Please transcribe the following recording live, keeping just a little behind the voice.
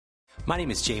My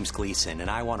name is James Gleason, and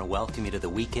I want to welcome you to the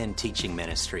weekend teaching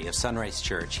ministry of Sunrise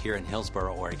Church here in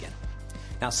Hillsboro, Oregon.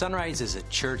 Now, Sunrise is a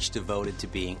church devoted to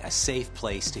being a safe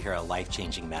place to hear a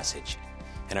life-changing message.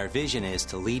 And our vision is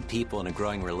to lead people in a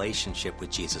growing relationship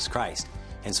with Jesus Christ.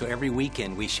 And so every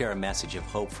weekend we share a message of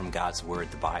hope from God's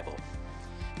Word, the Bible.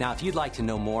 Now, if you'd like to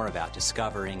know more about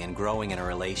discovering and growing in a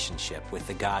relationship with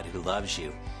the God who loves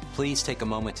you, please take a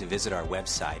moment to visit our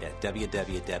website at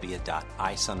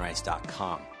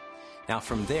www.isunrise.com. Now,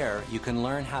 from there, you can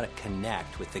learn how to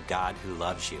connect with the God who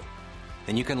loves you.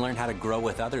 Then you can learn how to grow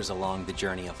with others along the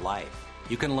journey of life.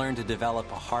 You can learn to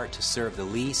develop a heart to serve the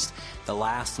least, the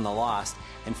last, and the lost.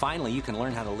 And finally, you can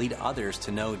learn how to lead others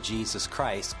to know Jesus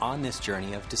Christ on this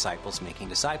journey of disciples making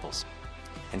disciples.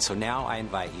 And so now I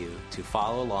invite you to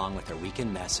follow along with our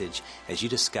weekend message as you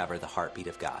discover the heartbeat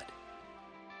of God.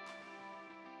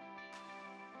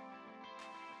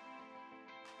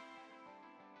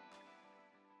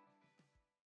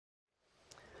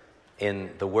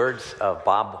 In the words of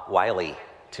Bob Wiley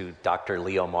to Dr.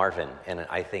 Leo Marvin, and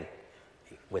I think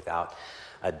without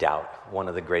a doubt, one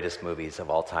of the greatest movies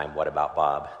of all time, What About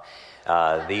Bob?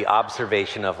 The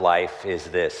observation of life is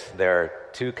this: there are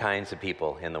two kinds of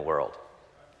people in the world.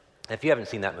 If you haven't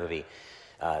seen that movie,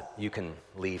 you can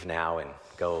leave now and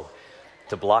go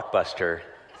to Blockbuster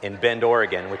in Bend,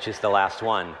 Oregon, which is the last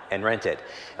one, and rent it,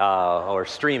 or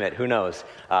stream it, who knows.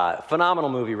 Phenomenal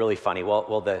movie, really funny.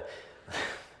 Well, the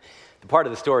part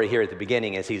of the story here at the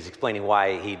beginning is he's explaining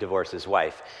why he divorced his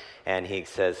wife. And he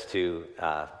says to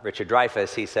Richard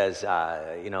Dreyfuss, he says,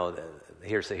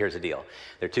 here's the deal.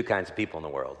 There are two kinds of people in the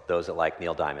world, those that like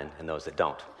Neil Diamond and those that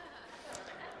don't,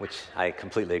 which I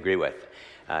completely agree with.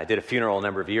 I did a funeral a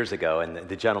number of years ago, and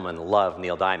the gentleman loved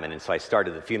Neil Diamond, and so I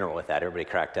started the funeral with that. Everybody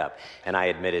cracked up, and I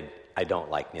admitted I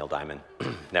don't like Neil Diamond.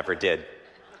 Never did,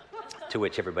 to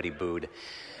which everybody booed.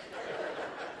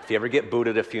 If you ever get booed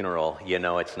at a funeral, you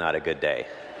know it's not a good day.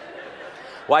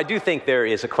 Well, I do think there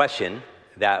is a question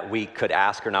that we could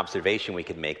ask, or an observation we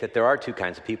could make, that there are two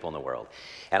kinds of people in the world.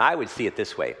 And I would see it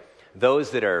this way: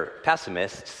 those that are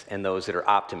pessimists and those that are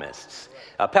optimists.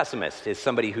 A pessimist is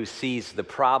somebody who sees the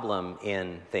problem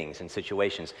in things and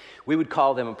situations. We would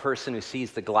call them a person who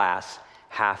sees the glass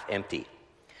half empty.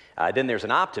 Then there's an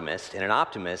optimist, and an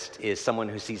optimist is someone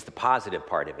who sees the positive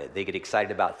part of it. They get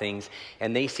excited about things,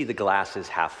 and they see the glasses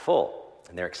half full,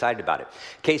 and they're excited about it.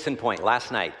 Case in point,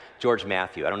 last night, George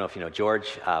Matthew, I don't know if you know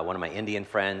George, one of my Indian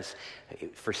friends.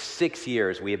 For 6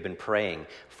 years, we have been praying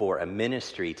for a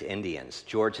ministry to Indians.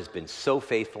 George has been so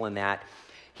faithful in that.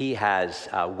 He has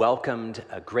welcomed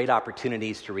great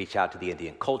opportunities to reach out to the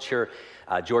Indian culture.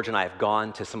 George and I have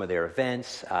gone to some of their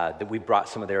events. That we brought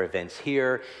some of their events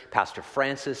here. Pastor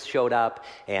Francis showed up,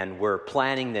 and we're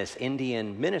planning this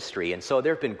Indian ministry. And so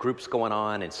there have been groups going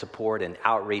on and support and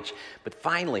outreach. But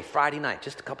finally, Friday night,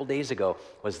 just a couple days ago,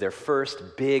 was their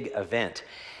first big event.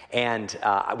 And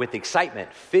with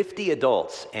excitement, 50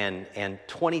 adults and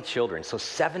 20 children. So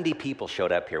 70 people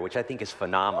showed up here, which I think is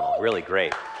phenomenal, really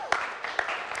great.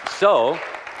 So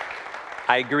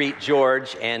I greet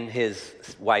George and his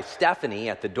wife Stephanie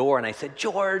at the door, and I said,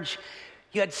 "George,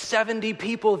 you had 70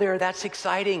 people there. That's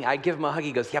exciting." I give him a hug.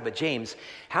 He goes, "Yeah, but James,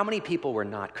 how many people were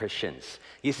not Christians?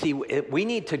 You see, we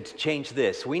need to change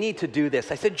this. We need to do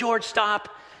this." I said, "George, stop.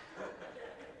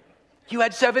 You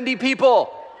had 70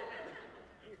 people."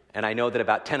 And I know that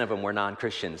about 10 of them were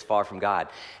non-Christians, far from God.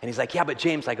 And he's like, "Yeah, but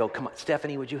James," I go, "Come on,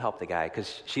 Stephanie, would you help the guy?"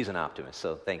 Because she's an optimist,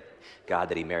 so thank God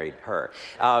that he married her.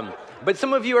 But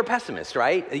some of you are pessimists,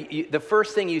 right? The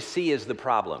first thing you see is the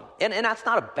problem. And that's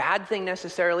not a bad thing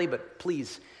necessarily, but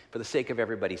please, for the sake of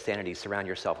everybody's sanity, surround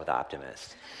yourself with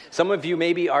optimists. Some of you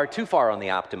maybe are too far on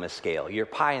the optimist scale. You're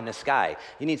pie in the sky.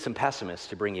 You need some pessimists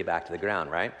to bring you back to the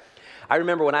ground, right? I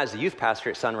remember when I was a youth pastor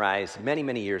at Sunrise many,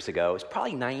 many years ago, it was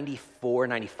probably 94,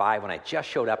 95, when I just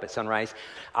showed up at Sunrise.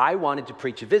 I wanted to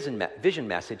preach a vision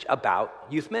message about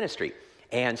youth ministry.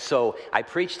 And so I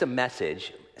preached a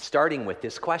message starting with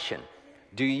this question: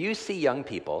 do you see young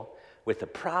people with a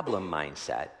problem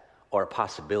mindset or a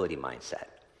possibility mindset?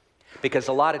 Because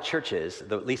a lot of churches,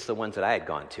 at least the ones that I had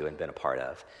gone to and been a part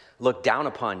of, looked down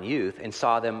upon youth and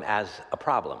saw them as a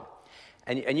problem.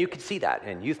 And you could see that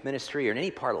in youth ministry or in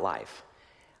any part of life.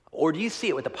 Or do you see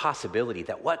it with the possibility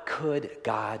that what could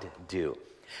God do?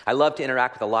 I love to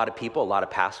interact with a lot of people, a lot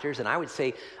of pastors, and I would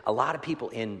say a lot of people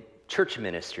in church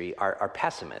ministry are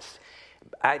pessimists.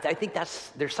 I think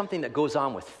there's something that goes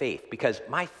on with faith, because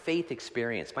my faith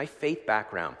experience, my faith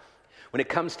background, when it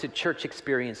comes to church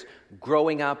experience,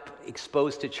 growing up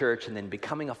exposed to church and then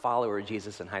becoming a follower of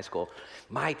Jesus in high school,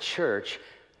 my church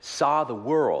saw the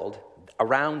world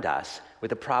around us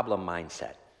with a problem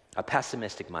mindset. a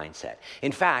pessimistic mindset.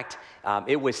 In fact,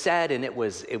 it was said and it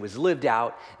was lived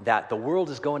out that the world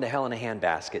is going to hell in a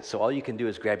handbasket, so all you can do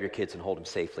is grab your kids and hold them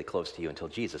safely close to you until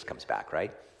Jesus comes back,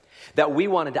 right? That we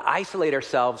wanted to isolate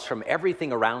ourselves from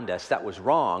everything around us that was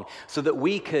wrong so that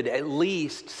we could at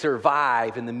least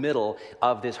survive in the middle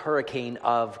of this hurricane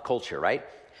of culture, right?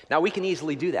 Now, we can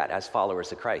easily do that as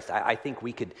followers of Christ. I think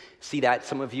we could see that.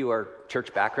 Some of you are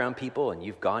church background people and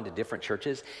you've gone to different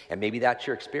churches, and maybe that's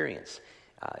your experience.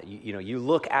 You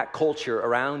look at culture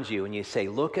around you and you say,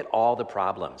 look at all the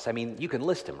problems. I mean, you can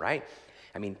list them, right?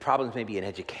 I mean, problems maybe in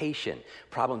education,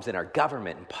 problems in our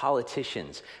government and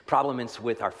politicians, problems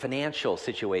with our financial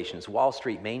situations, Wall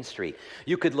Street, Main Street.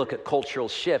 You could look at cultural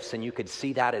shifts and you could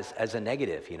see that as a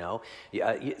negative,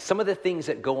 Some of the things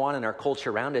that go on in our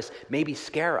culture around us maybe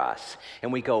scare us.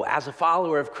 And we go, as a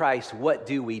follower of Christ, what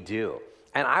do we do?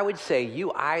 And I would say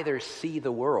you either see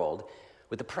the world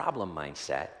with a problem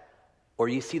mindset or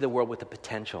you see the world with a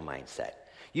potential mindset.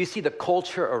 You see the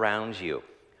culture around you.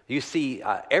 You see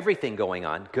everything going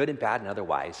on, good and bad and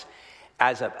otherwise,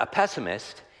 as a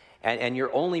pessimist, and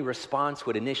your only response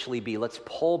would initially be, let's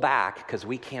pull back because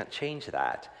we can't change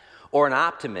that. Or an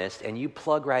optimist, and you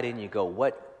plug right in and you go,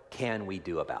 what can we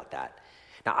do about that?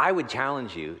 Now, I would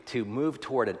challenge you to move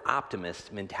toward an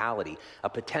optimist mentality, a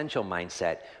potential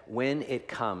mindset when it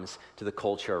comes to the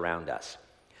culture around us.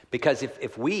 Because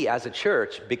if we as a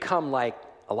church become like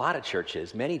a lot of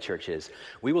churches, many churches,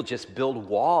 we will just build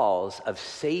walls of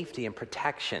safety and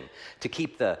protection to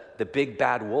keep the big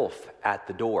bad wolf at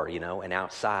the door, and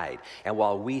outside, and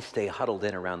while we stay huddled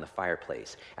in around the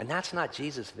fireplace. And that's not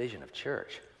Jesus' vision of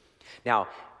church. Now,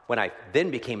 when I then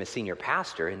became a senior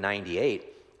pastor in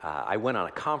 98, I went on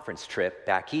a conference trip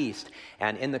back east,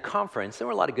 and in the conference, there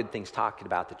were a lot of good things talking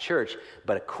about the church,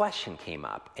 but a question came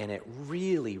up, and it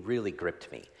really, really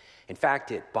gripped me. In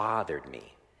fact, it bothered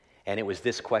me. And it was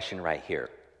this question right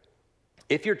here.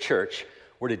 If your church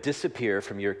were to disappear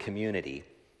from your community,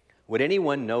 would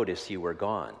anyone notice you were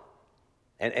gone?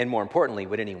 And more importantly,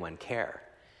 would anyone care?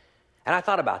 And I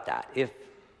thought about that. If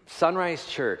Sunrise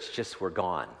Church just were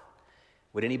gone,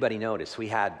 would anybody notice? We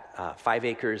had 5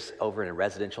 acres over in a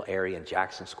residential area in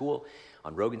Jackson School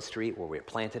on Rogan Street where we were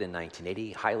planted in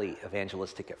 1980, highly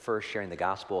evangelistic at first, sharing the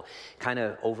gospel, kind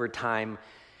of over time.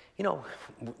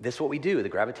 This is what we do. The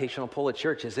gravitational pull of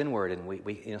church is inward, and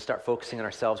we start focusing on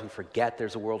ourselves. We forget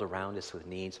there's a world around us with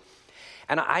needs.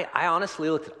 And I honestly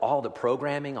looked at all the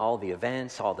programming, all the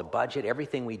events, all the budget,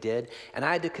 everything we did, and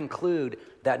I had to conclude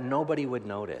that nobody would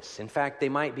notice. In fact, they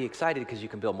might be excited because you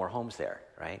can build more homes there,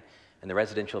 right? And the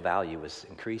residential value was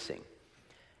increasing.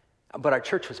 But our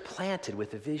church was planted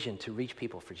with a vision to reach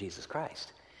people for Jesus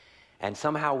Christ. And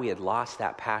somehow we had lost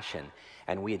that passion,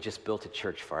 and we had just built a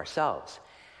church for ourselves.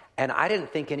 And I didn't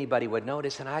think anybody would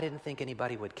notice, and I didn't think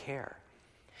anybody would care.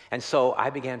 And so I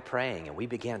began praying, and we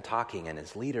began talking, and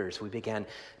as leaders, we began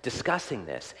discussing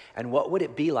this. And what would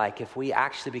it be like if we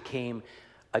actually became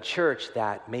a church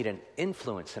that made an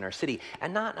influence in our city?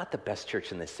 And not the best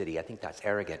church in the city, I think that's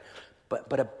arrogant, but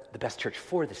the best church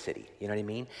for the city, you know what I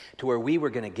mean? To where we were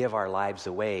going to give our lives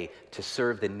away to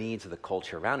serve the needs of the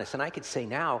culture around us. And I could say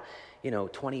now,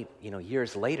 20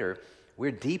 years later,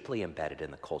 we're deeply embedded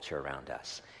in the culture around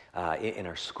us. In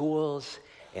our schools,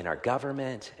 in our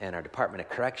government, in our Department of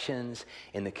Corrections,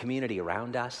 in the community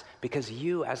around us, because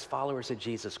you, as followers of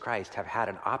Jesus Christ, have had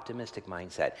an optimistic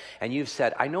mindset. And you've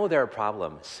said, I know there are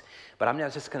problems, but I'm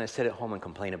not just going to sit at home and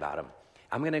complain about them.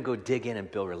 I'm going to go dig in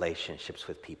and build relationships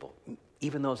with people,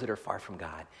 even those that are far from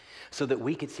God, so that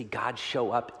we could see God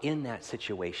show up in that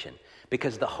situation.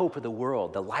 Because the hope of the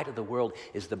world, the light of the world,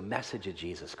 is the message of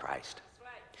Jesus Christ.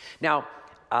 Now,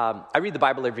 I read the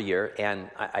Bible every year, and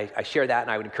I share that,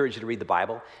 and I would encourage you to read the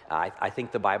Bible. I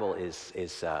think the Bible is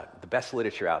the best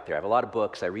literature out there. I have a lot of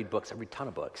books. I read a ton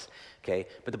of books, okay?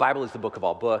 But the Bible is the book of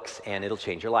all books, and it'll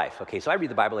change your life, okay? So I read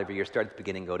the Bible every year, start at the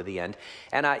beginning, go to the end.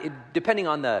 And depending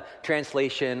on the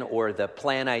translation or the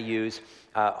plan I use,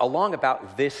 along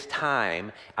about this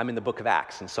time, I'm in the book of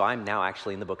Acts. And so I'm now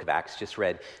actually in the book of Acts. Just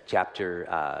read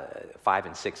chapter 5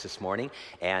 and 6 this morning.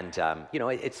 And,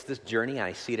 it's this journey. And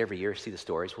I see it every year, see the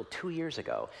stories. Well, 2 years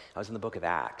ago, I was in the book of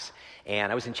Acts.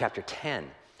 And I was in chapter 10.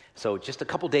 So just a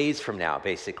couple days from now,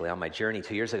 basically, on my journey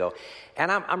 2 years ago.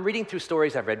 And I'm reading through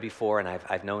stories I've read before, and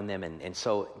I've known them. And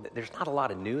so there's not a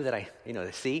lot of new that I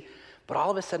see. But all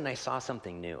of a sudden, I saw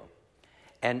something new.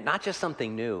 And not just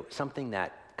something new, something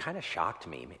that kind of shocked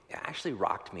me. It actually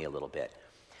rocked me a little bit.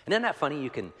 And isn't that funny?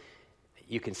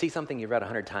 You can see something you've read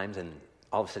 100 times and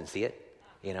all of a sudden see it.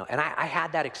 And I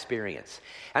had that experience.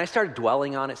 And I started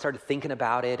dwelling on it, started thinking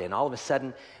about it, and all of a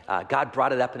sudden, God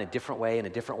brought it up in a different way.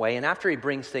 And after he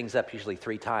brings things up usually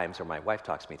 3 times, or my wife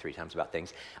talks to me 3 times about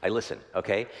things, I listen,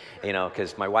 okay?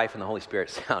 Because my wife and the Holy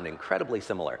Spirit sound incredibly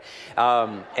similar.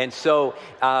 It's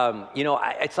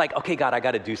like, okay, God, I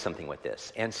got to do something with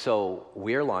this. And so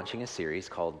we're launching a series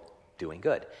called Doing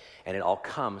Good. And it all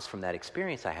comes from that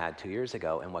experience I had 2 years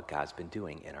ago and what God's been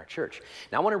doing in our church.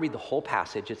 Now, I want to read the whole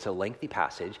passage. It's a lengthy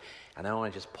passage, and I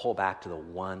want to just pull back to the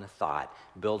one thought,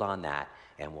 build on that,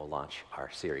 and we'll launch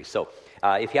our series. So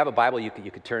if you have a Bible, you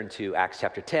could turn to Acts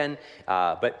chapter 10,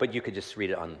 but you could just read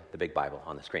it on the big Bible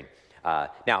on the screen.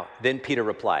 Now, then Peter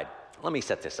replied. Let me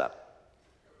set this up.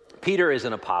 Peter is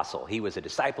an apostle. He was a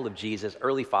disciple of Jesus,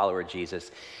 early follower of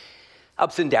Jesus.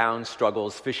 Ups and downs,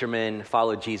 struggles, fishermen,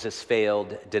 followed Jesus,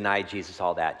 failed, denied Jesus,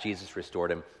 all that. Jesus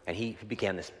restored him, and he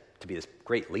began to be this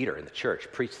great leader in the church,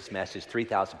 preached this message.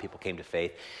 3,000 people came to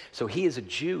faith. So he is a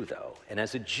Jew, though, and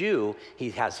as a Jew,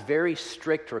 he has very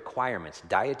strict requirements,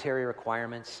 dietary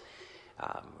requirements,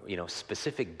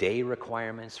 specific day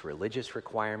requirements, religious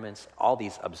requirements, all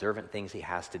these observant things he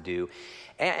has to do.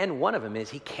 And one of them is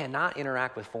he cannot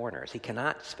interact with foreigners. He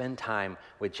cannot spend time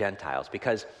with Gentiles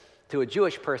because to a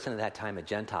Jewish person at that time, a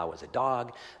Gentile was a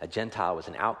dog. A Gentile was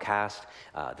an outcast.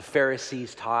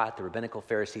 The rabbinical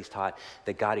Pharisees taught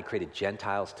that God had created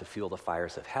Gentiles to fuel the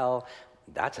fires of hell.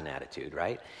 That's an attitude,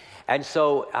 right? And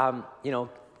so,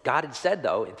 God had said,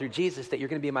 though, through Jesus, that you're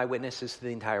going to be my witnesses to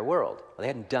the entire world. Well, they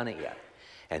hadn't done it yet.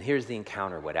 And here's the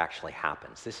encounter, what actually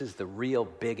happens. This is the real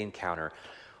big encounter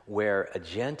where a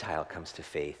Gentile comes to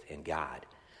faith in God.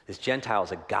 This Gentile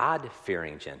is a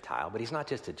God-fearing Gentile, but he's not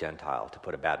just a Gentile to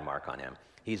put a bad mark on him.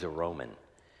 He's a Roman.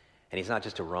 And he's not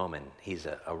just a Roman, he's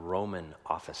a Roman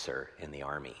officer in the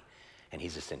army. And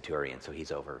he's a centurion, so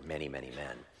he's over many, many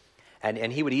men.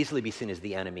 And he would easily be seen as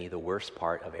the enemy, the worst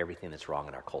part of everything that's wrong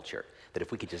in our culture. That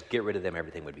if we could just get rid of them,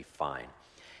 everything would be fine.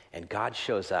 And God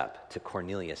shows up to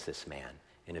Cornelius, this man,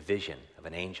 in a vision of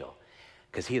an angel,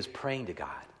 because he is praying to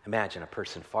God. Imagine a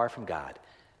person far from God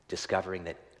discovering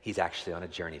that he's actually on a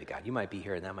journey to God. You might be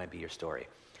here, and that might be your story.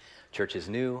 Church is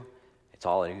new. It's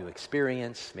all a new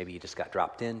experience. Maybe you just got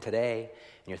dropped in today,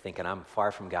 and you're thinking, I'm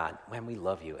far from God. Man, we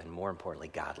love you, and more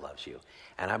importantly, God loves you.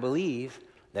 And I believe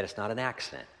that it's not an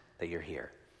accident that you're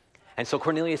here. And so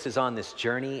Cornelius is on this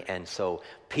journey, and so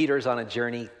Peter's on a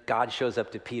journey. God shows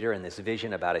up to Peter in this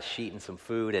vision about a sheet and some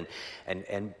food,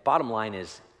 and bottom line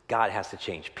is God has to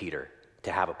change Peter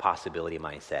to have a possibility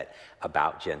mindset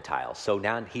about Gentiles. So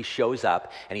now he shows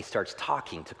up and he starts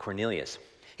talking to Cornelius.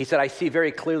 He said, I see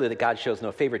very clearly that God shows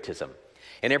no favoritism.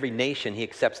 In every nation, he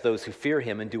accepts those who fear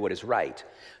him and do what is right.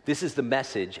 This is the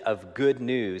message of good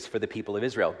news for the people of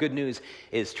Israel. Good news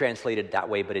is translated that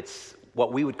way, but it's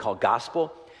what we would call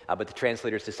gospel. But the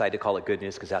translators decided to call it good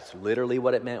news because that's literally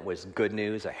what it meant, was good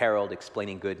news, a herald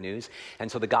explaining good news.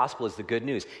 And so the gospel is the good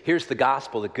news. Here's the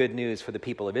gospel, the good news for the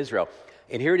people of Israel.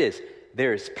 And here it is.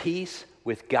 There is peace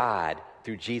with God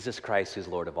through Jesus Christ, who's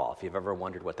Lord of all. If you've ever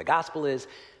wondered what the gospel is,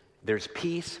 there's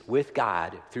peace with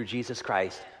God through Jesus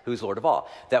Christ, who's Lord of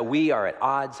all. That we are at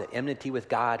odds, at enmity with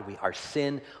God. Our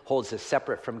sin holds us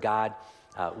separate from God.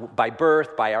 By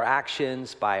birth, by our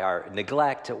actions, by our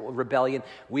neglect, rebellion,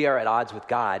 we are at odds with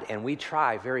God, and we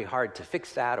try very hard to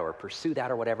fix that or pursue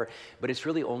that or whatever, but it's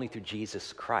really only through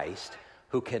Jesus Christ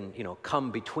who can,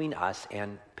 come between us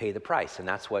and pay the price, and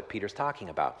that's what Peter's talking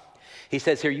about. He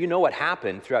says here, you know what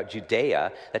happened throughout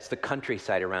Judea, that's the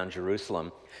countryside around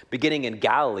Jerusalem, beginning in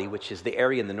Galilee, which is the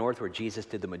area in the north where Jesus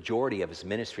did the majority of his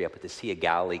ministry up at the Sea of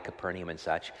Galilee, Capernaum and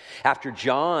such. After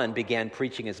John began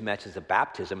preaching his message of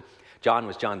baptism, John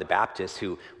was John the Baptist,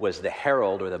 who was the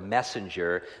herald or the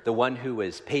messenger, the one who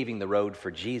was paving the road for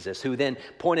Jesus, who then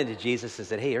pointed to Jesus and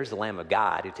said, hey, here's the Lamb of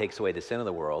God who takes away the sin of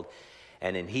the world.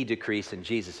 And then he decreased and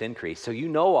Jesus increased. So you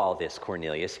know all this,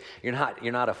 Cornelius. You're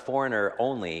not a foreigner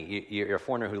only. You're a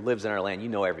foreigner who lives in our land. You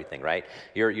know everything, right?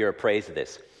 You're appraised of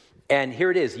this. And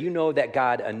here it is. You know that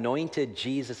God anointed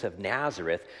Jesus of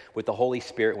Nazareth with the Holy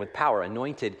Spirit and with power.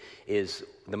 Anointed is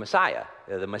the Messiah.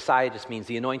 The Messiah just means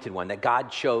the anointed one, that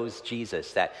God chose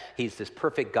Jesus, that he's this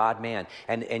perfect God-man.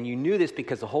 And you knew this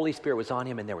because the Holy Spirit was on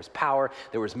him and there was power,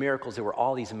 there was miracles, there were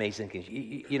all these amazing things.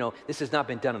 This has not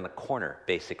been done in the corner,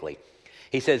 basically.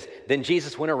 He says, then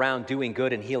Jesus went around doing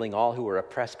good and healing all who were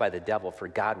oppressed by the devil, for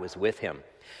God was with him.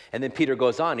 And then Peter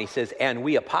goes on, he says, and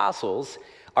we apostles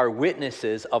are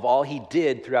witnesses of all he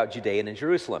did throughout Judea and in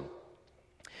Jerusalem.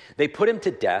 They put him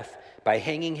to death by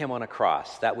hanging him on a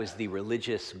cross. That was the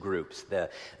religious groups, the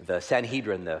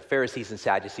Sanhedrin, the Pharisees and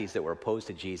Sadducees that were opposed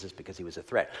to Jesus because he was a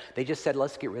threat. They just said,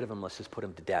 let's get rid of him, let's just put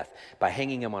him to death by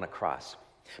hanging him on a cross.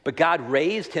 But God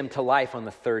raised him to life on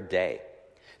the third day.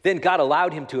 Then God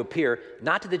allowed him to appear,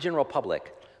 not to the general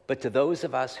public, but to those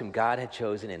of us whom God had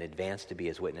chosen in advance to be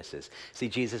his witnesses. See,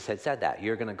 Jesus had said that.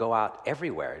 You're going to go out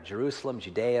everywhere, Jerusalem,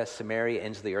 Judea, Samaria,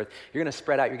 ends of the earth. You're going to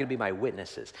spread out. You're going to be my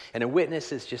witnesses. And a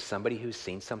witness is just somebody who's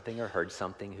seen something or heard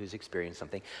something, who's experienced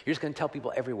something. You're just going to tell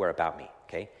people everywhere about me,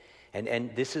 okay?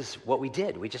 And this is what we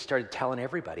did. We just started telling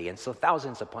everybody. And so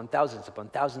thousands upon thousands upon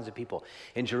thousands of people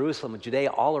in Jerusalem and Judea,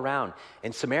 all around.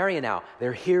 In Samaria now,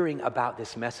 they're hearing about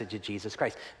this message of Jesus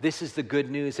Christ. This is the good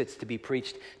news that's to be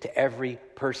preached to every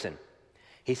person.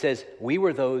 He says, we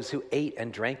were those who ate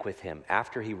and drank with him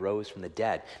after he rose from the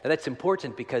dead. Now that's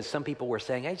important because some people were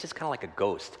saying, hey, it's just kind of like a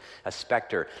ghost, a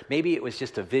specter. Maybe it was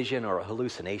just a vision or a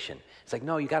hallucination. It's like,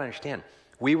 no, you got to understand.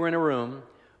 We were in a room.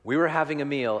 We were having a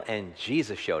meal, and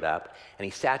Jesus showed up, and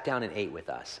he sat down and ate with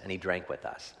us, and he drank with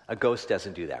us. A ghost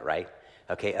doesn't do that, right?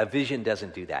 Okay, a vision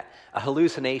doesn't do that. A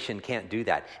hallucination can't do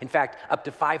that. In fact, up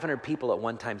to 500 people at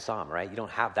one time saw him, right? You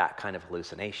don't have that kind of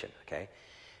hallucination, okay?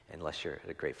 Unless you're at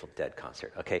a Grateful Dead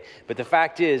concert, okay? But the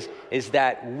fact is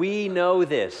that we know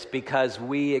this because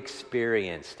we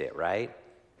experienced it, right?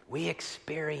 We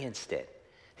experienced it.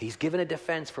 He's given a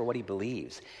defense for what he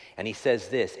believes. And he says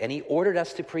this, and he ordered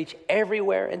us to preach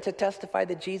everywhere and to testify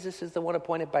that Jesus is the one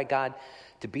appointed by God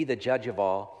to be the judge of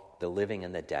all, the living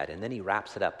and the dead. And then he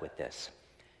wraps it up with this.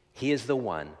 He is the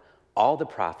one all the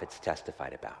prophets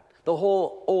testified about. The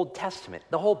whole Old Testament,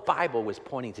 the whole Bible was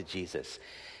pointing to Jesus,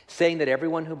 saying that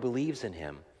everyone who believes in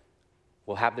him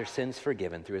will have their sins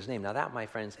forgiven through his name. Now that, my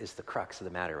friends, is the crux of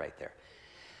the matter right there.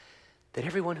 That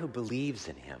everyone who believes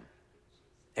in him,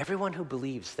 everyone who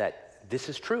believes that this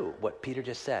is true, what Peter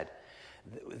just said,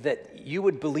 that you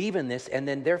would believe in this and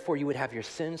then therefore you would have your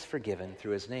sins forgiven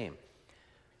through his name.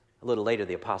 A little later,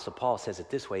 the Apostle Paul says it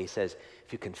this way. He says,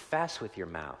 if you confess with your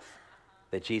mouth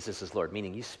that Jesus is Lord,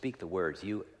 meaning you speak the words,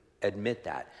 you admit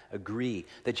that, agree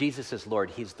that Jesus is Lord,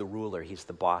 he's the ruler, he's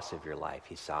the boss of your life,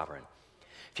 he's sovereign.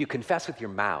 If you confess with your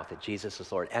mouth that Jesus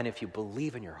is Lord, and if you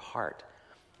believe in your heart,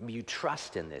 you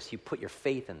trust in this, you put your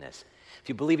faith in this, if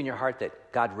you believe in your heart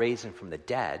that God raised him from the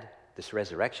dead, this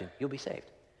resurrection, you'll be saved.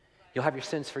 You'll have your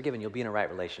sins forgiven. You'll be in a right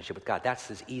relationship with God.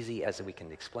 That's as easy as we can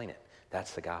explain it.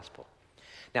 That's the gospel.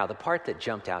 Now, the part that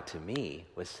jumped out to me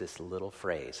was this little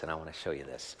phrase, and I want to show you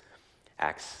this.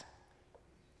 Acts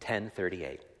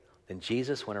 10:38. Then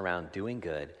Jesus went around doing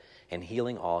good and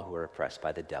healing all who were oppressed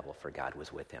by the devil, for God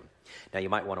was with him. Now, you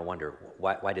might want to wonder,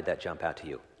 why did that jump out to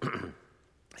you?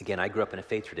 Again, I grew up in a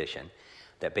faith tradition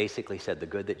that basically said the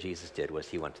good that Jesus did was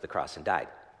he went to the cross and died.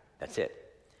 That's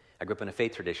it. I grew up in a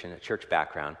faith tradition, a church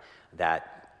background,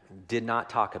 that did not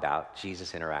talk about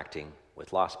Jesus interacting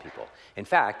with lost people. In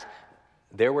fact,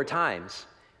 there were times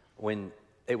when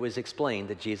it was explained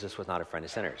that Jesus was not a friend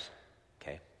of sinners.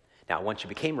 Okay? Now, once you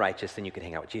became righteous, then you could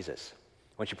hang out with Jesus.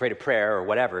 Once you prayed a prayer or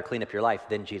whatever, clean up your life,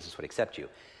 then Jesus would accept you.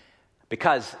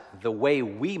 Because the way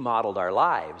we modeled our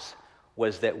lives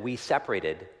was that we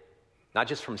separated not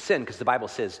just from sin, because the Bible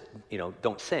says,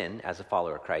 don't sin as a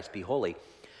follower of Christ, be holy.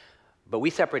 But we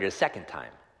separated a second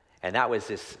time. And that was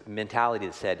this mentality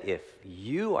that said, if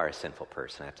you are a sinful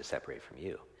person, I have to separate from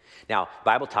you. Now, the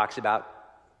Bible talks about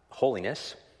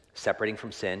holiness, separating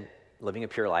from sin, living a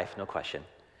pure life, no question.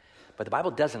 But the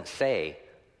Bible doesn't say,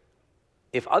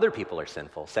 if other people are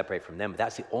sinful, separate from them. But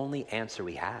that's the only answer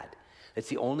we had. That's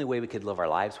the only way we could live our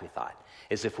lives, we thought,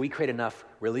 is if we create enough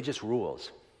religious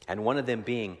rules. And one of them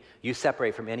being, you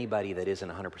separate from anybody that isn't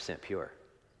 100% pure.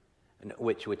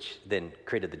 Which then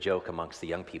created the joke amongst the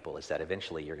young people is that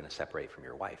eventually you're going to separate from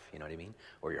your wife, you know what I mean?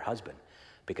 Or your husband.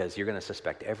 Because you're going to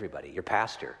suspect everybody. Your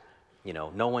pastor,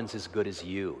 no one's as good as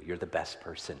you. You're the best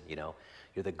person, You're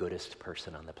the goodest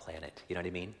person on the planet, you know what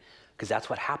I mean? Because that's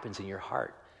what happens in your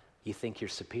heart. You think you're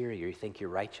superior, you think you're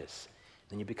righteous.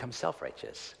 Then you become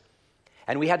self-righteous.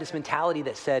 And we had this mentality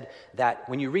that said that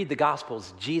when you read the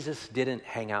Gospels, Jesus didn't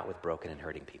hang out with broken and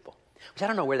hurting people. Which I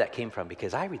don't know where that came from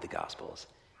because I read the Gospels.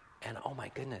 And oh my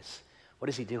goodness, what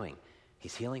is he doing?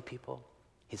 He's healing people.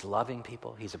 He's loving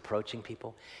people. He's approaching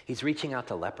people. He's reaching out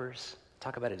to lepers.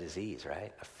 Talk about a disease,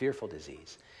 right? A fearful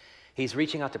disease. He's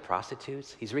reaching out to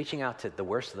prostitutes. He's reaching out to the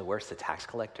worst of the worst, the tax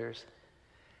collectors.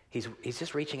 He's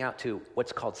just reaching out to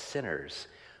what's called sinners,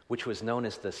 which was known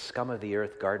as the scum of the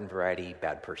earth, garden variety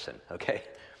bad person, okay?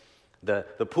 The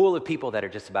pool of people that are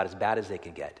just about as bad as they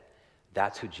can get.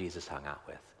 That's who Jesus hung out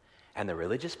with. And the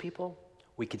religious people,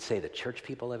 we could say the church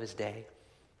people of his day,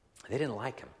 they didn't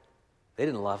like him. They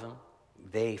didn't love him.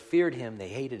 They feared him. They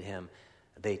hated him.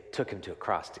 They took him to a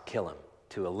cross to kill him,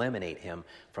 to eliminate him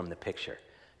from the picture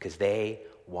because they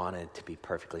wanted to be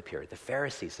perfectly pure. The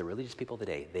Pharisees, the religious people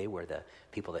today, they were the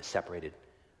people that separated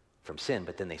from sin,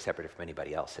 but then they separated from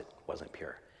anybody else that wasn't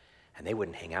pure. And they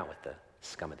wouldn't hang out with the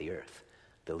scum of the earth,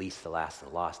 the least, the last,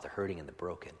 and the lost, the hurting and the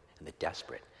broken and the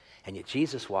desperate. And yet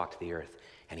Jesus walked the earth,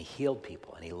 and he healed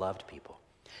people, and he loved people.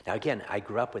 Now again, I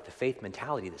grew up with the faith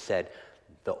mentality that said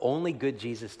the only good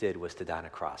Jesus did was to die on a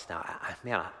cross.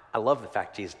 Now, I love the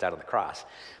fact Jesus died on the cross,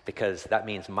 because that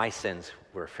means my sins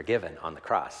were forgiven on the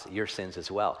cross, your sins as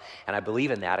well. And I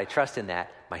believe in that. I trust in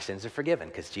that. My sins are forgiven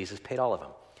because Jesus paid all of them.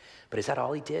 But is that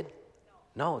all he did?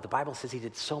 No, the Bible says he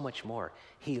did so much more.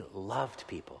 He loved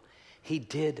people. He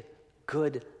did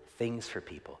good things for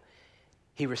people.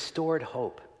 He restored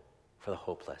hope for the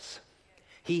hopeless.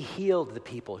 He healed the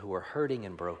people who were hurting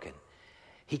and broken.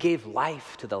 He gave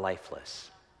life to the lifeless.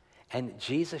 And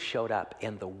Jesus showed up,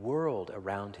 and the world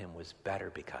around him was better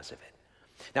because of it.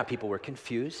 Now, people were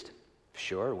confused.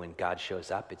 Sure, when God shows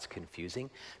up, it's confusing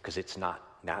because it's not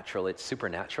natural, it's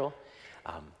supernatural.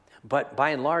 But by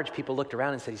and large, people looked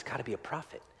around and said, he's got to be a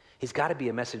prophet. He's got to be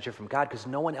a messenger from God because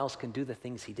no one else can do the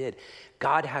things he did.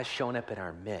 God has shown up in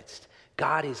our midst.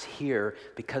 God is here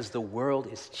because the world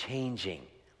is changing.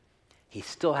 He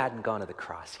still hadn't gone to the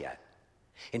cross yet.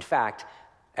 In fact,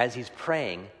 as he's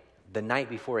praying the night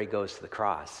before he goes to the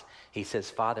cross, he says,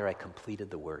 Father, I completed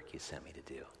the work you sent me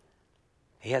to do.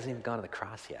 He hasn't even gone to the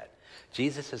cross yet.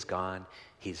 Jesus has gone.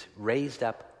 He's raised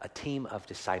up a team of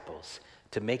disciples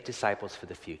to make disciples for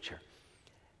the future.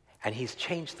 And he's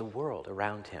changed the world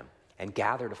around him and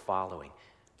gathered a following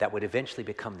that would eventually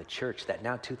become the church that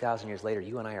now 2,000 years later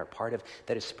you and I are part of,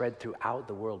 that is spread throughout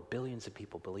the world. Billions of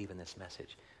people believe in this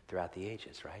message throughout the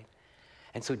ages, right?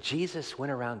 And so Jesus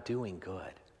went around doing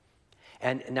good.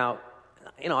 And now,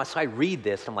 so I read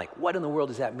this, and I'm like, what in the world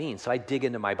does that mean? So I dig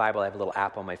into my Bible. I have a little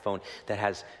app on my phone that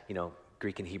has,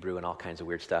 Greek and Hebrew and all kinds of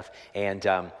weird stuff. And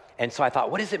so I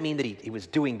thought, what does it mean that he was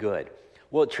doing good?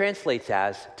 Well, it translates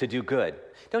as to do good.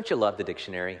 Don't you love the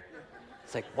dictionary?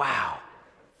 It's like, wow,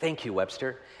 thank you,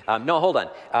 Webster. No, hold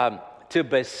on. To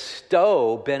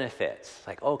bestow benefits.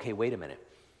 Like, okay, wait a minute.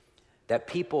 That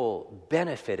people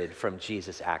benefited from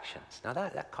Jesus' actions. Now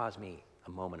that caused me a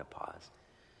moment of pause.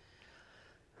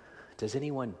 Does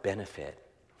anyone benefit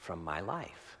from my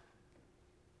life?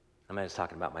 I'm not just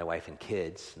talking about my wife and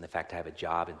kids and the fact I have a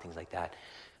job and things like that.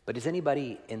 But does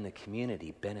anybody in the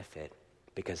community benefit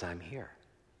because I'm here?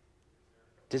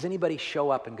 Does anybody show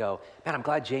up and go, man, I'm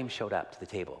glad James showed up to the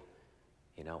table?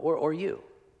 Or you.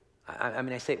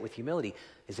 I say it with humility.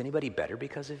 Is anybody better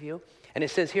because of you? And it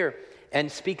says here, and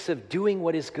speaks of doing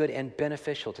what is good and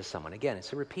beneficial to someone. Again,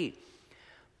 it's a repeat.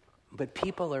 But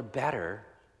people are better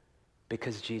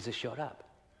because Jesus showed up.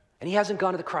 And he hasn't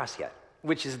gone to the cross yet,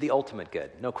 which is the ultimate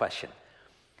good, no question.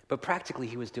 But practically,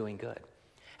 he was doing good.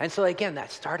 And so again,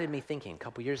 that started me thinking a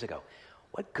couple years ago,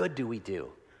 what good do we do?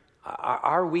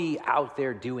 Are we out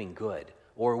there doing good?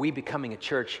 Or are we becoming a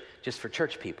church just for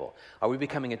church people? Are we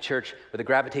becoming a church where the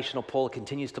gravitational pull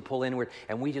continues to pull inward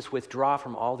and we just withdraw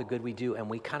from all the good we do and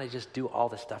we kind of just do all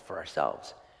the stuff for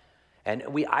ourselves? And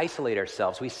we isolate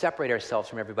ourselves. We separate ourselves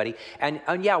from everybody. And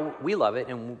yeah, we love it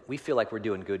and we feel like we're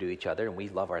doing good to each other and we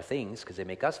love our things because they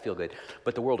make us feel good.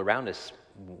 But the world around us,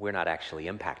 we're not actually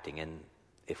impacting. And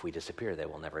if we disappear, they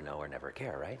will never know or never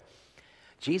care, right?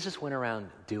 Jesus went around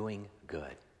doing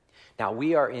good. Now,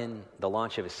 we are in the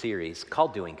launch of a series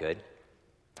called Doing Good,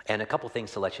 and a couple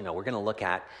things to let you know. We're going to look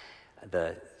at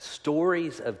the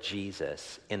stories of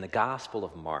Jesus in the Gospel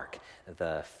of Mark,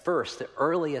 the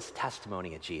earliest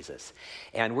testimony of Jesus.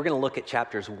 And we're going to look at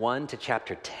chapters 1 to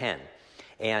chapter 10.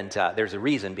 And there's a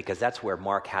reason, because that's where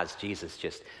Mark has Jesus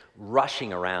just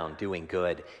rushing around doing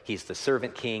good. He's the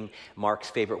servant king. Mark's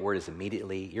favorite word is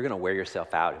immediately. You're going to wear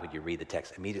yourself out when you read the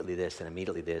text. Immediately this and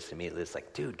immediately this, immediately this.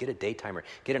 Like, dude, get a day timer.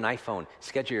 Get an iPhone.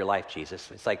 Schedule your life,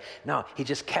 Jesus. It's like, no, he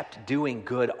just kept doing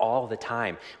good all the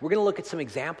time. We're going to look at some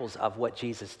examples of what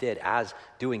Jesus did as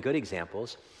doing good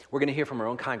examples. We're going to hear from our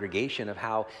own congregation of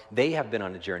how they have been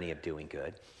on a journey of doing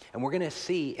good. And we're going to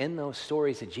see in those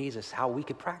stories of Jesus how we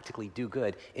could practically do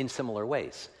good in similar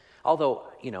ways. Although,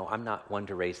 I'm not one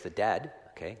to raise the dead,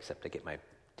 okay, except I get my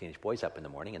teenage boys up in the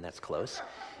morning, and that's close.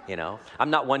 I'm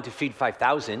not one to feed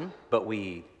 5,000, but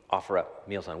we offer up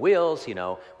Meals on Wheels,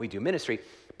 we do ministry.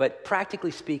 But practically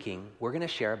speaking, we're going to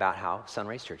share about how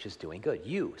Sunrise Church is doing good.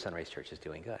 Sunrise Church, is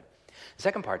doing good. The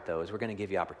second part, though, is we're going to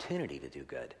give you opportunity to do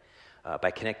good. By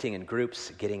connecting in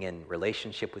groups, getting in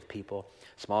relationship with people,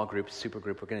 small groups, super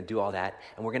group, we're going to do all that,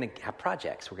 and we're going to have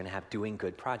projects. We're going to have doing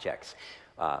good projects.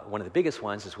 One of the biggest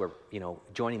ones is we're,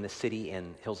 joining the city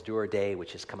in Hills Duer Day,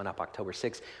 which is coming up October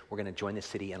 6th. We're going to join the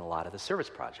city in a lot of the service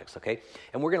projects, okay?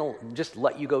 And we're going to just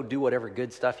let you go do whatever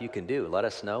good stuff you can do. Let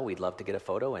us know. We'd love to get a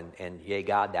photo and yay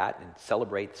God that and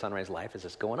celebrate Sunrise Life as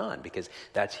it's going on, because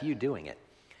that's you doing it.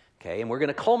 Okay, and we're going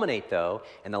to culminate, though,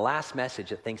 in the last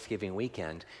message at Thanksgiving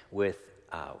weekend with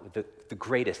the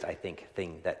greatest, I think,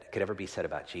 thing that could ever be said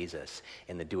about Jesus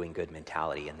in the doing good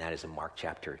mentality, and that is in Mark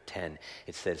chapter 10.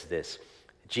 It says this,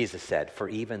 Jesus said, "For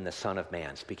even the Son of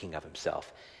Man," speaking of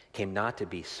himself, "came not to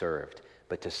be served,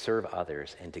 but to serve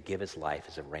others and to give his life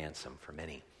as a ransom for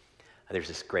many." There's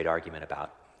this great argument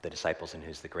about the disciples and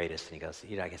who's the greatest, and he goes,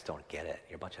 I guess don't get it.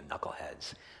 You're a bunch of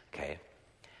knuckleheads, okay?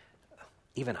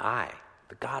 Even I,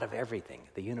 the God of everything,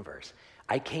 the universe,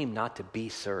 I came not to be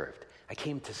served. I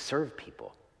came to serve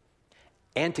people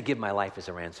and to give my life as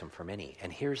a ransom for many.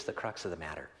 And here's the crux of the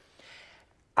matter.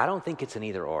 I don't think it's an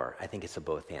either or. I think it's a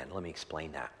both and. Let me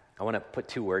explain that. I want to put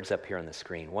two words up here on the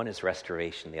screen. One is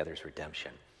restoration, the other is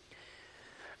redemption.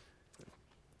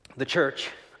 The church,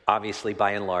 obviously,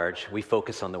 by and large, we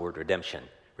focus on the word redemption.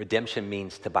 Redemption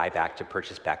means to buy back, to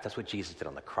purchase back. That's what Jesus did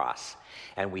on the cross.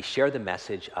 And we share the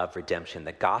message of redemption.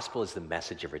 The gospel is the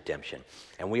message of redemption.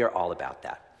 And we are all about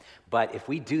that. But if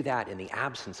we do that in the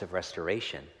absence of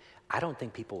restoration, I don't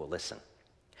think people will listen.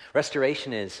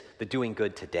 Restoration is the doing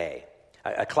good today.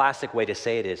 A classic way to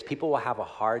say it is people will have a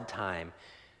hard time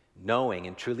knowing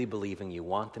and truly believing you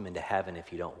want them into heaven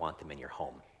if you don't want them in your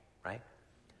home, right?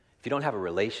 If you don't have a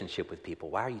relationship with people,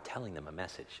 why are you telling them a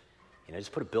message?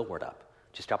 Just put a billboard up.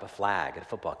 Just drop a flag at a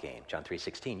football game, John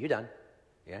 3:16, you're done.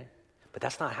 Yeah? But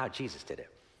that's not how Jesus did it.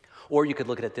 Or you could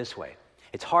look at it this way.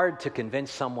 It's hard to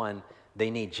convince someone they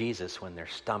need Jesus when their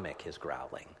stomach is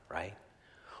growling, right?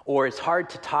 Or it's hard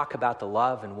to talk about the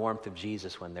love and warmth of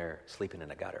Jesus when they're sleeping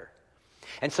in a gutter.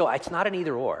 And so it's not an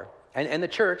either or. And the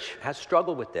church has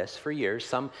struggled with this for years.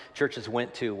 Some churches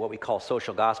went to what we call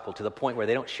social gospel to the point where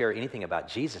they don't share anything about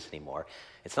Jesus anymore.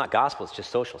 It's not gospel, it's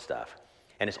just social stuff.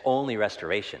 And it's only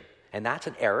restoration. And that's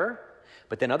an error.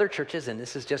 But then other churches, and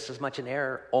this is just as much an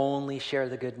error, only share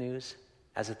the good news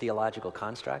as a theological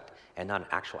construct and not an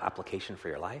actual application for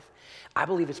your life. I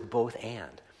believe it's both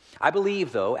and. I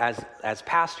believe, though, as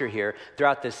pastor here,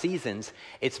 throughout the seasons,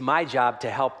 it's my job to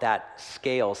help that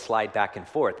scale slide back and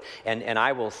forth. And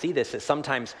I will see this as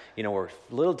sometimes, we're a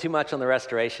little too much on the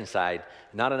restoration side,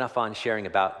 not enough on sharing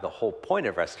about the whole point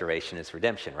of restoration is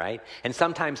redemption, right? And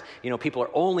sometimes, people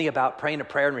are only about praying a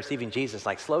prayer and receiving Jesus.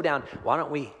 Like, slow down. Why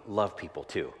don't we love people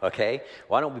too, okay?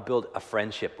 Why don't we build a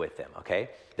friendship with them, okay?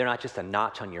 They're not just a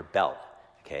notch on your belt.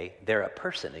 Okay, they're a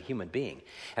person, a human being.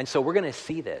 And so we're going to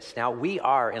see this. Now, we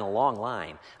are in a long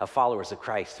line of followers of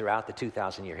Christ throughout the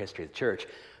 2,000-year history of the church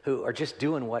who are just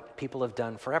doing what people have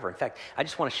done forever. In fact, I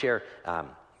just want to share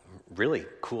really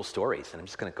cool stories, and I'm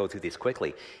just going to go through these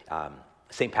quickly.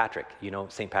 St. Patrick,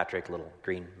 St. Patrick, little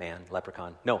green man,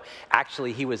 leprechaun? No,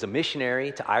 actually, he was a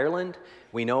missionary to Ireland.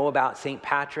 We know about St.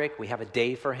 Patrick. We have a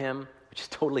day for him, which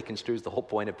totally construes the whole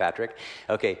point of Patrick.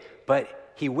 Okay,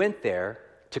 but he went there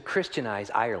to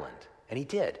Christianize Ireland, and he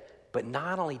did. But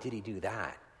not only did he do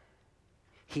that,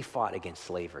 he fought against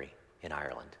slavery in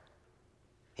Ireland.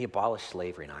 He abolished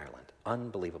slavery in Ireland.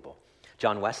 Unbelievable.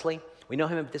 John Wesley, we know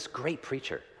him as this great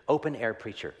preacher, open-air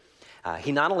preacher.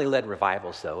 He not only led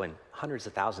revivals, though, and hundreds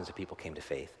of thousands of people came to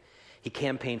faith. He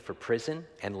campaigned for prison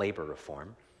and labor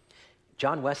reform.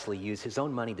 John Wesley used his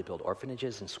own money to build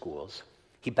orphanages and schools.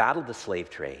 He battled the slave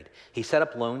trade. He set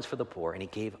up loans for the poor, and he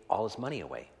gave all his money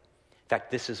away. In fact,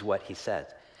 this is what he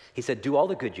said. He said, do all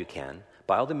the good you can,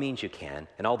 by all the means you can,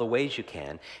 in all the ways you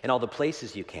can, in all the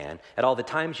places you can, at all the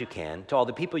times you can, to all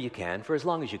the people you can, for as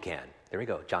long as you can. There we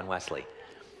go, John Wesley.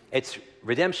 It's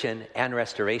redemption and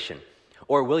restoration.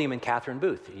 Or William and Catherine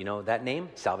Booth, that name?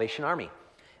 Salvation Army,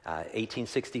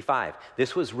 1865.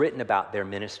 This was written about their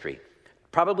ministry.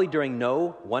 Probably during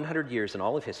no 100 years in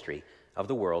all of history of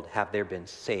the world have there been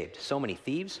saved so many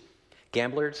thieves,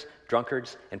 gamblers,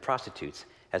 drunkards, and prostitutes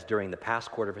as during the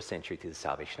past quarter of a century through the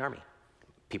Salvation Army.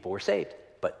 People were saved,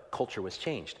 but culture was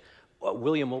changed.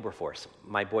 William Wilberforce,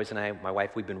 my boys and I, my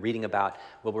wife, we've been reading about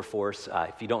Wilberforce.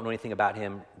 If you don't know anything about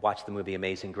him, watch the movie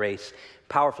Amazing Grace.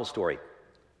 Powerful story.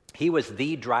 He was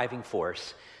the driving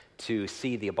force to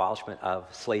see the abolishment of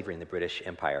slavery in the British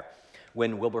Empire.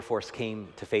 When Wilberforce came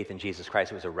to faith in Jesus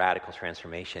Christ, it was a radical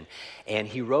transformation. And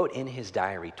he wrote in his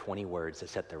diary 20 words that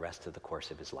set the rest of the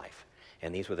course of his life.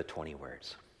 And these were the 20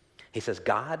 words. He says,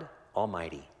 God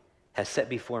Almighty has set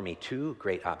before me two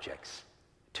great objects.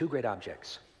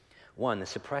 One, the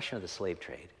suppression of the slave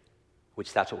trade,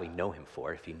 which that's what we know him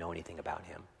for, if you know anything about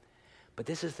him. But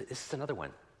this is another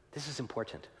one. This is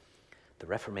important. The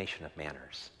reformation of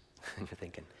manners. And you're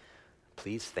thinking,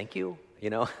 please, thank you,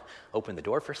 open the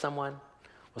door for someone.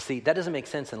 Well, see, that doesn't make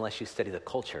sense unless you study the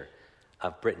culture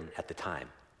of Britain at the time,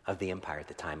 of the empire at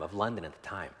the time, of London at the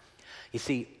time. You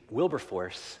see,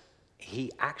 Wilberforce,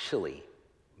 he actually,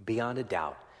 beyond a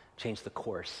doubt, changed the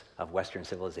course of Western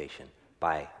civilization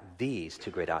by these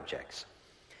two great objects.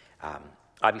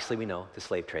 Obviously, we know the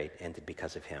slave trade ended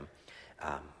because of him.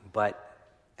 But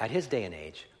at his day and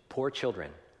age, poor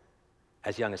children,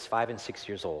 as young as 5 and 6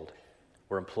 years old,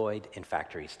 were employed in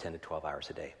factories 10 to 12 hours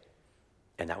a day.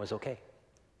 And that was okay.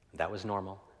 That was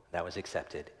normal. That was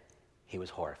accepted. He was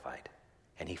horrified.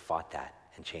 And he fought that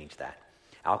and changed that.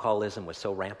 Alcoholism was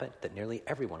so rampant that nearly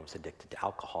everyone was addicted to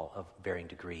alcohol of varying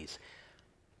degrees.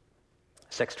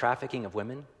 Sex trafficking of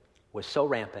women was so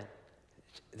rampant.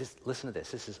 Listen to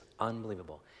this. This is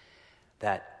unbelievable.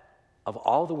 That of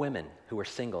all the women who were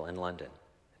single in London,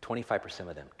 25%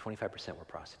 of them, 25% were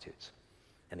prostitutes.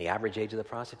 And the average age of the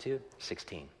prostitute,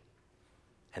 16.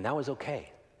 And that was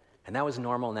okay. And that was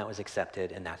normal, and that was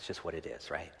accepted, and that's just what it is,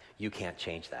 right? You can't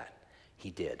change that. He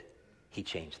did. He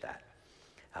changed that.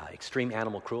 Extreme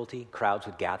animal cruelty. Crowds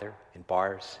would gather in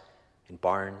bars, in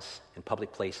barns, in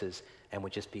public places, and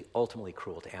would just be ultimately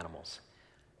cruel to animals.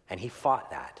 And he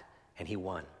fought that, and he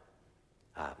won.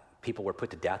 People were put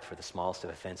to death for the smallest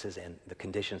of offenses, and the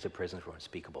conditions of prisons were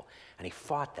unspeakable. And he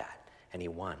fought that, and he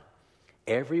won.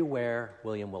 Everywhere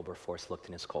William Wilberforce looked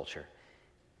in his culture,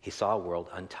 he saw a world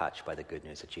untouched by the good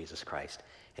news of Jesus Christ,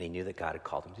 and he knew that God had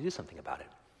called him to do something about it.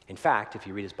 In fact, if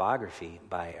you read his biography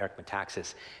by Eric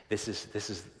Metaxas, this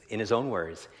is in his own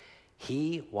words,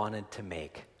 he wanted to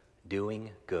make doing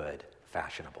good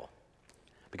fashionable.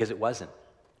 Because it wasn't.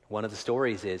 One of the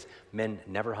stories is men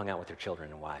never hung out with their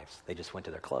children and wives. They just went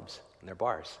to their clubs and their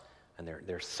bars and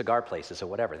their cigar places or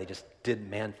whatever. They just did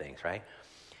man things, right?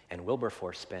 And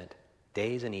Wilberforce spent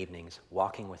days and evenings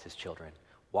walking with his children,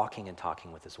 walking and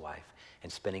talking with his wife,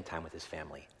 and spending time with his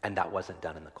family. And that wasn't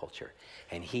done in the culture.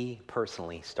 And he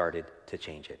personally started to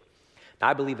change it. Now,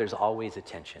 I believe there's always a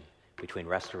tension between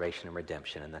restoration and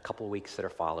redemption. And the couple of weeks that are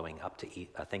following up to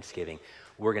Thanksgiving,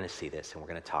 we're going to see this, and we're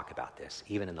going to talk about this,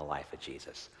 even in the life of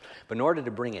Jesus. But in order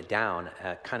to bring it down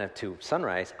kind of to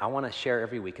sunrise, I want to share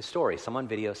every week a story, some on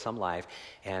video, some live.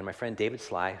 And my friend David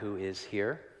Sly, who is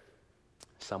here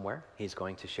somewhere, he's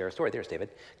going to share a story. There's David.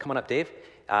 Come on up, Dave.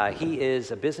 He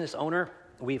is a business owner.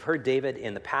 We've heard David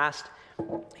in the past.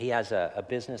 He has a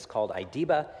business called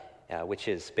Idiba, which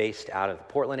is based out of the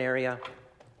Portland area.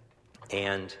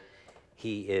 And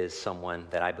he is someone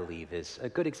that I believe is a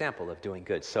good example of doing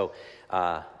good. So,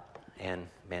 and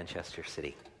Manchester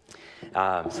City.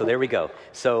 So there we go.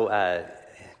 So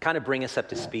kind of bring us up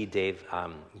to speed, Dave.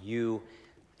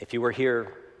 If you were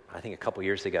here, I think a couple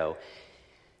years ago,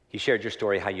 you shared your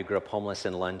story, how you grew up homeless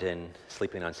in London,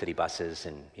 sleeping on city buses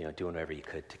and, doing whatever you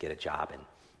could to get a job. And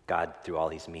God, through all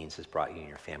these means, has brought you and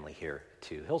your family here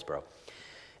to Hillsboro.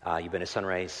 You've been at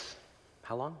Sunrise,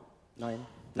 how long?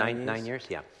 9 years?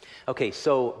 Yeah. Okay,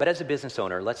 but as a business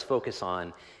owner, let's focus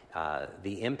on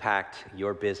the impact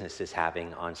your business is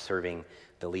having on serving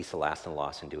the least, the last, and the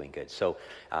lost and doing good. So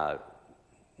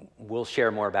we'll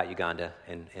share more about Uganda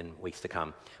in weeks to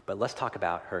come, but let's talk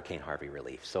about Hurricane Harvey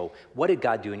relief. So what did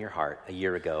God do in your heart a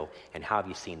year ago, and how have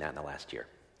you seen that in the last year?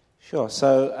 Sure.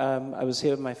 So I was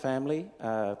here with my family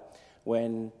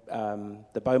when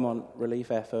the Beaumont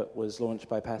relief effort was launched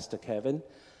by Pastor Kevin.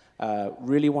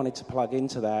 Really wanted to plug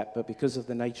into that, but because of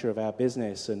the nature of our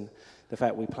business and the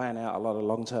fact we plan out a lot of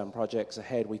long-term projects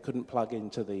ahead, we couldn't plug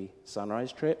into the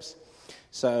Sunrise trips.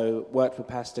 So worked with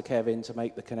Pastor Kevin to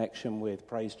make the connection with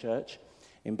Praise Church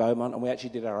in Beaumont, and we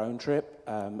actually did our own trip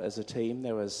as a team.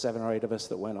 There was 7 or 8 of us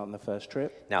that went on the first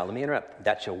trip. Now, let me interrupt.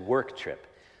 That's a work trip.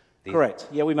 Correct.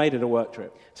 Yeah, we made it a work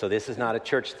trip. So this is not a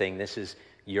church thing. This is,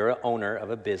 you're an owner of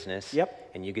a business.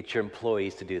 Yep. And you get your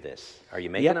employees to do this. Are you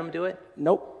making them do it?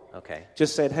 Nope. Okay.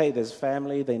 Just said, hey, there's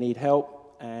family, they need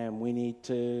help, and we need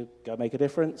to go make a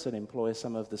difference and employ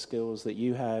some of the skills that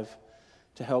you have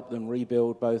to help them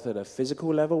rebuild both at a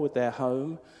physical level with their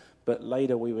home, but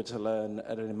later we were to learn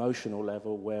at an emotional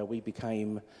level where we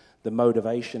became the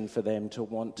motivation for them to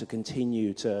want to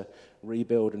continue to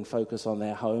rebuild and focus on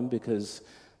their home because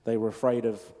they were afraid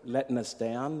of letting us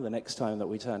down the next time that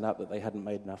we turned up, that they hadn't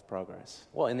made enough progress.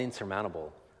 Well, and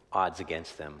insurmountable odds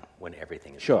against them when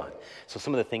everything is sure. gone. So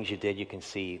some of the things you did, you can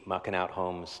see mucking out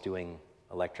homes, doing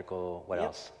electrical, what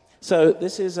else? So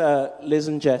this is Liz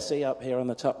and Jesse up here on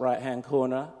the top right-hand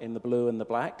corner in the blue and the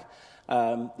black.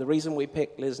 The reason we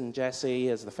picked Liz and Jesse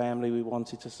as the family we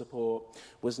wanted to support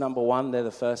was, number one, they're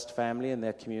the first family in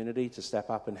their community to step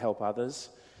up and help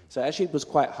others. So actually it was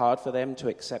quite hard for them to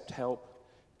accept help,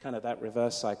 kind of that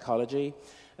reverse psychology.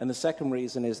 And the second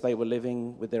reason is they were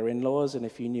living with their in-laws, and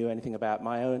if you knew anything about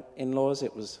my own in-laws,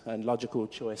 it was a logical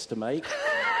choice to make.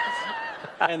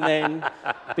 And then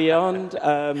beyond,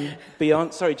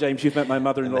 sorry, James, you've met my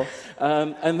mother-in-law.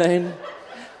 And then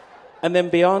And then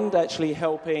beyond actually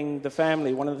helping the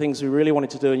family, one of the things we really wanted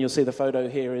to do, and you'll see the photo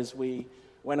here, is we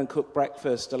went and cooked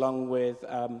breakfast along with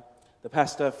the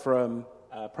pastor from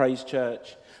Praise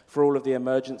Church for all of the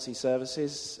emergency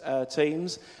services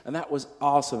teams. And that was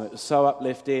awesome. It was so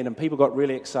uplifting, and people got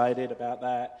really excited about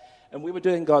that. And we were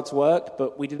doing God's work,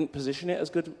 but we didn't position it as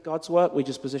God's work. We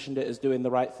just positioned it as doing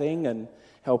the right thing and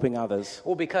helping others.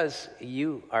 Well, because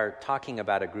you are talking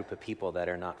about a group of people that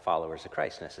are not followers of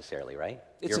Christ necessarily, right?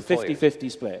 It's a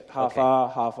 50-50 split. Half Okay. are,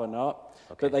 half are not.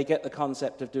 Okay. But they get the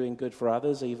concept of doing good for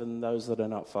others, even those that are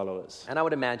not followers. And I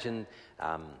would imagine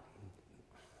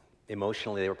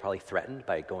emotionally they were probably threatened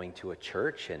by going to a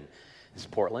church, and it's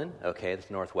Portland, okay, it's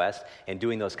Northwest, and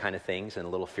doing those kind of things and a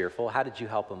little fearful. How did you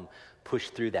help them push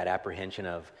through that apprehension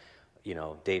of,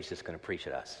 Dave's just going to preach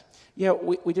at us? Yeah,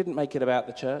 we didn't make it about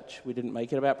the church. We didn't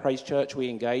make it about Praise Church. We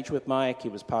engaged with Mike. He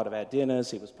was part of our dinners.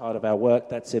 He was part of our work.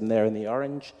 That's him there in the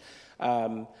orange.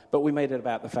 But we made it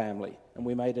about the family, and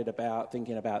we made it about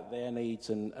thinking about their needs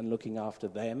and looking after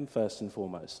them first and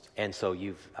foremost. And so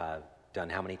you've done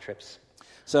how many trips?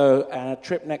 So our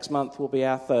trip next month will be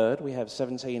our third. We have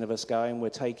 17 of us going. We're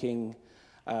taking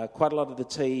quite a lot of the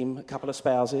team, a couple of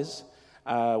spouses.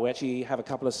 We actually have a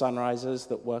couple of Sunrisers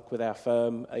that work with our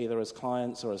firm, either as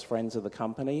clients or as friends of the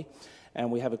company.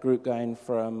 And we have a group going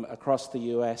from across the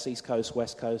US, East Coast,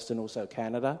 West Coast, and also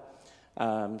Canada.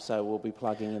 So we'll be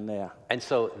plugging in there. And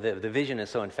so the vision is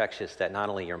so infectious that not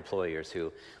only your employers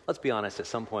who, let's be honest, at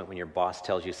some point when your boss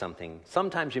tells you something,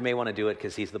 sometimes you may want to do it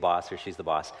because he's the boss or she's the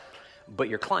boss, but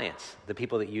your clients, the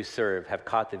people that you serve, have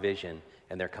caught the vision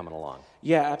and they're coming along.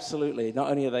 Yeah, absolutely. Not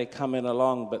only are they coming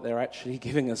along, but they're actually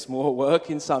giving us more work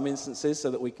in some instances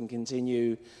so that we can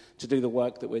continue to do the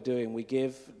work that we're doing.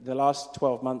 The last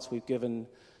 12 months, we've given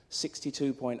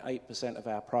 62.8% of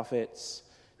our profits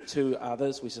to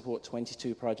others. We support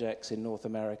 22 projects in North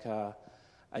America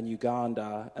and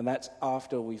Uganda, and that's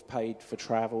after we've paid for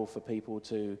travel for people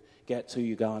to get to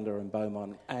Uganda and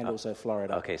Beaumont and also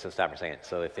Florida. Okay, so stop for a second.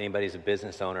 So if anybody's a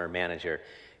business owner or manager,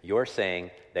 you're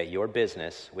saying that your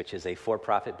business, which is a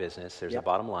for-profit business, there's a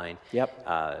bottom line,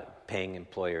 paying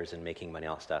employers and making money,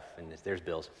 all that stuff, and there's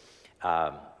bills.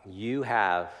 You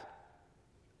have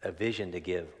a vision to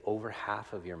give over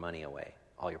half of your money away,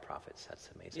 all your profits. That's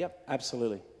amazing. Yep,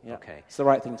 absolutely. Yep. Okay. It's the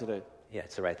right thing to do. Yeah,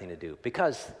 it's the right thing to do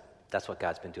because that's what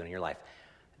God's been doing in your life.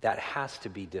 That has to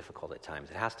be difficult at times.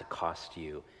 It has to cost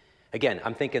you. Again,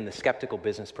 I'm thinking the skeptical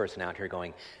business person out here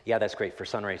going, yeah, that's great for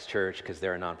Sunrise Church because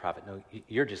they're a nonprofit. No,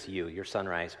 you're just you're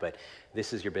Sunrise, but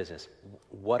this is your business.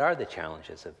 What are the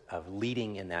challenges of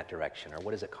leading in that direction, or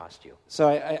what does it cost you? So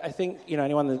I think,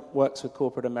 anyone that works with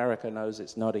corporate America knows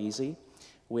it's not easy.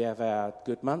 We have our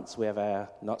good months, we have our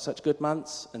not such good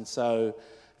months, and so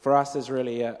for us there's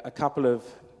really a couple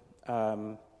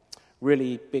of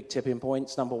really big tipping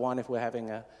points. Number one, if we're having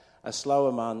a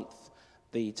slower month,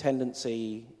 the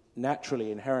tendency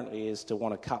naturally, inherently, is to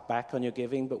want to cut back on your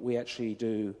giving, but we actually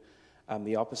do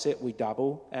the opposite. We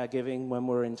double our giving when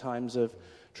we're in times of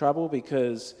trouble,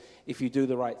 because if you do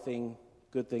the right thing,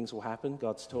 good things will happen.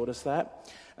 God's taught us that.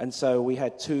 And so we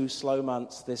had 2 slow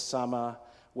months this summer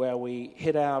where we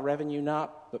hit our revenue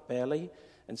nut, but barely.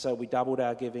 And so we doubled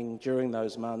our giving during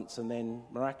those months, and then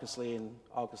miraculously in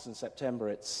August and September,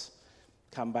 it's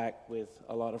come back with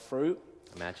a lot of fruit.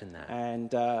 Imagine that.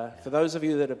 And for those of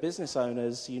you that are business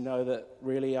owners, you know that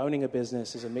really owning a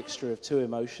business is a mixture of 2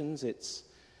 emotions. It's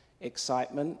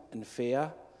excitement and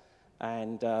fear,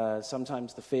 and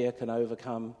sometimes the fear can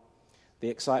overcome the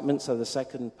excitement. So the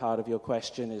second part of your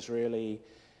question is really,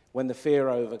 when the fear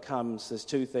overcomes, there's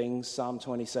 2 things, Psalm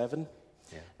 27.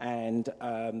 Yeah.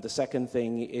 And the second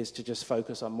thing is to just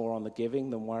focus more on the giving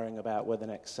than worrying about where the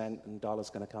next cent and dollar's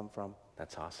going to come from.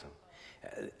 That's awesome.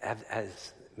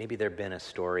 Has maybe there been a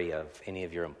story of any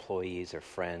of your employees or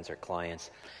friends or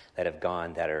clients that have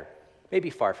gone that are maybe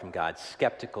far from God,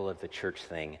 skeptical of the church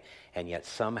thing, and yet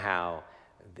somehow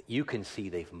you can see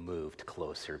they've moved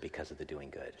closer because of the doing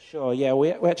good? Sure, yeah.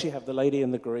 We actually have the lady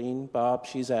in the green, Barb.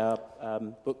 She's our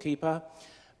bookkeeper.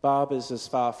 Barb is as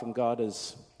far from God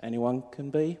as anyone can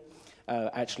be.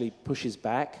 Actually pushes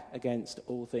back against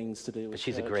all things to do with But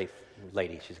she's church. a great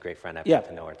lady. She's a great friend. I've got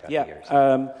to know her throughout the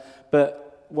years.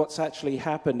 But what's actually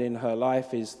happened in her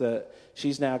life is that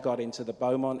she's now got into the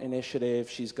Beaumont initiative.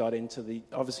 She's got into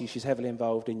obviously she's heavily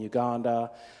involved in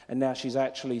Uganda, and now she's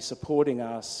actually supporting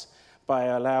us by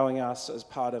allowing us, as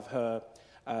part of her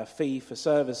fee for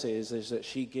services, is that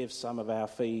she gives some of our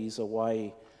fees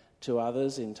away to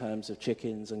others in terms of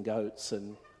chickens and goats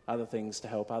and other things to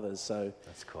help others. So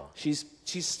that's cool. She's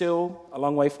still a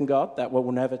long way from God. That will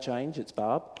never change. It's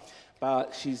Barb.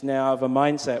 But she's now of a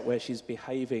mindset where she's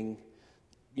behaving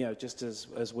just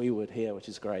as we would here, which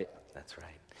is great. That's right.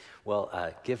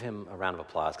 Well, give him a round of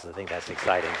applause because I think that's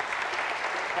exciting.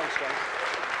 Thanks, John.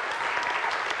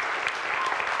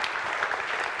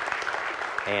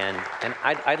 And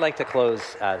I'd like to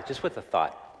close just with a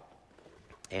thought,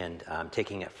 and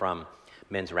taking it from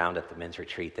Men's Roundup, the men's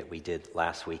retreat that we did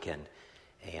last weekend.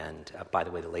 And by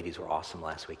the way, the ladies were awesome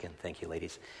last weekend. Thank you,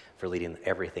 ladies, for leading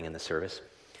everything in the service.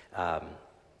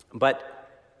 But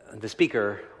the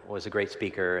speaker was a great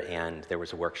speaker, and there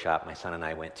was a workshop my son and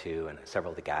I went to, and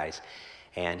several of the guys.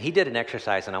 And he did an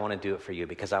exercise, and I want to do it for you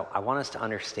because I want us to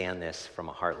understand this from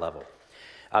a heart level.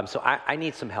 So I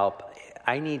need some help.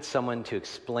 I need someone to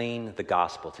explain the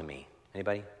gospel to me.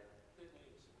 Anybody?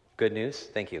 Good news?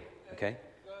 Thank you. Okay.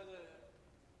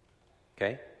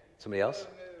 Okay. Somebody else?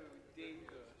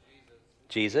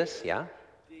 Jesus, yeah.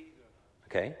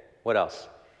 Okay. What else?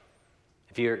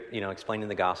 If you're, explaining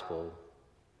the gospel,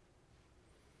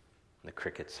 the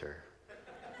crickets are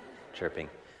chirping.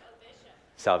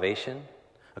 Salvation.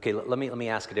 Okay. Let me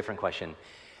ask a different question.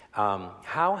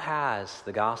 How has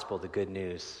the gospel, the good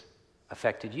news,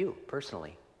 affected you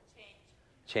personally?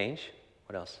 Change.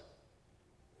 What else?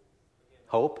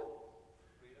 Hope.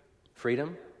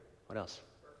 Freedom. What else?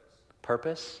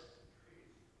 Purpose.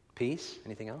 Peace.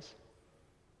 Anything else?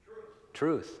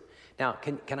 Truth. Now,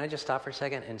 can I just stop for a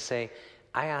second and say,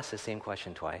 I asked the same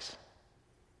question twice.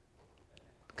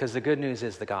 Because the good news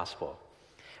is the gospel.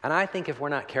 And I think if we're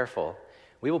not careful,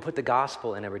 we will put the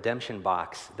gospel in a redemption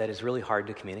box that is really hard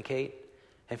to communicate.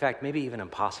 In fact, maybe even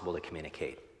impossible to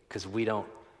communicate because we don't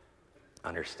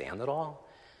understand it all.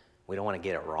 We don't want to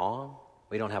get it wrong.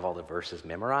 We don't have all the verses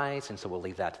memorized, and so we'll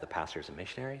leave that to the pastors and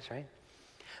missionaries, right?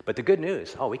 But the good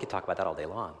news, we could talk about that all day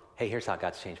long. Hey, here's how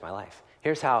God's changed my life.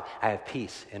 Here's how I have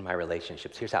peace in my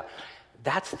relationships.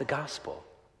 That's the gospel.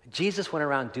 Jesus went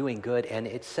around doing good, and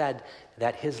it said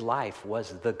that his life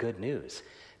was the good news.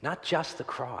 Not just the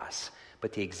cross,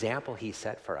 but the example he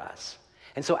set for us.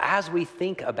 And so as we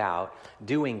think about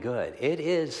doing good, it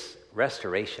is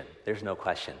restoration. There's no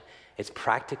question. It's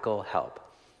practical help,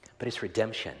 but it's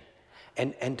redemption.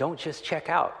 And don't just check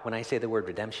out when I say the word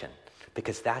redemption,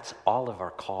 because that's all of our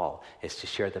call is to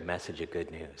share the message of good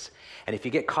news. And if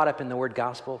you get caught up in the word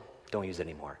gospel, don't use it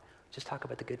anymore. Just talk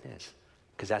about the good news,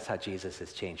 because that's how Jesus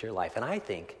has changed your life. And I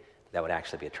think that would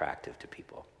actually be attractive to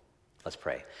people. Let's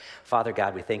pray. Father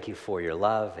God, we thank you for your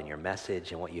love and your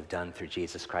message and what you've done through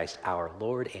Jesus Christ, our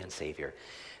Lord and Savior.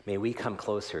 May we come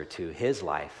closer to his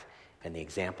life and the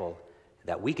example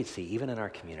that we could see even in our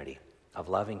community of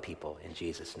loving people. In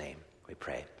Jesus' name we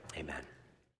pray. Amen.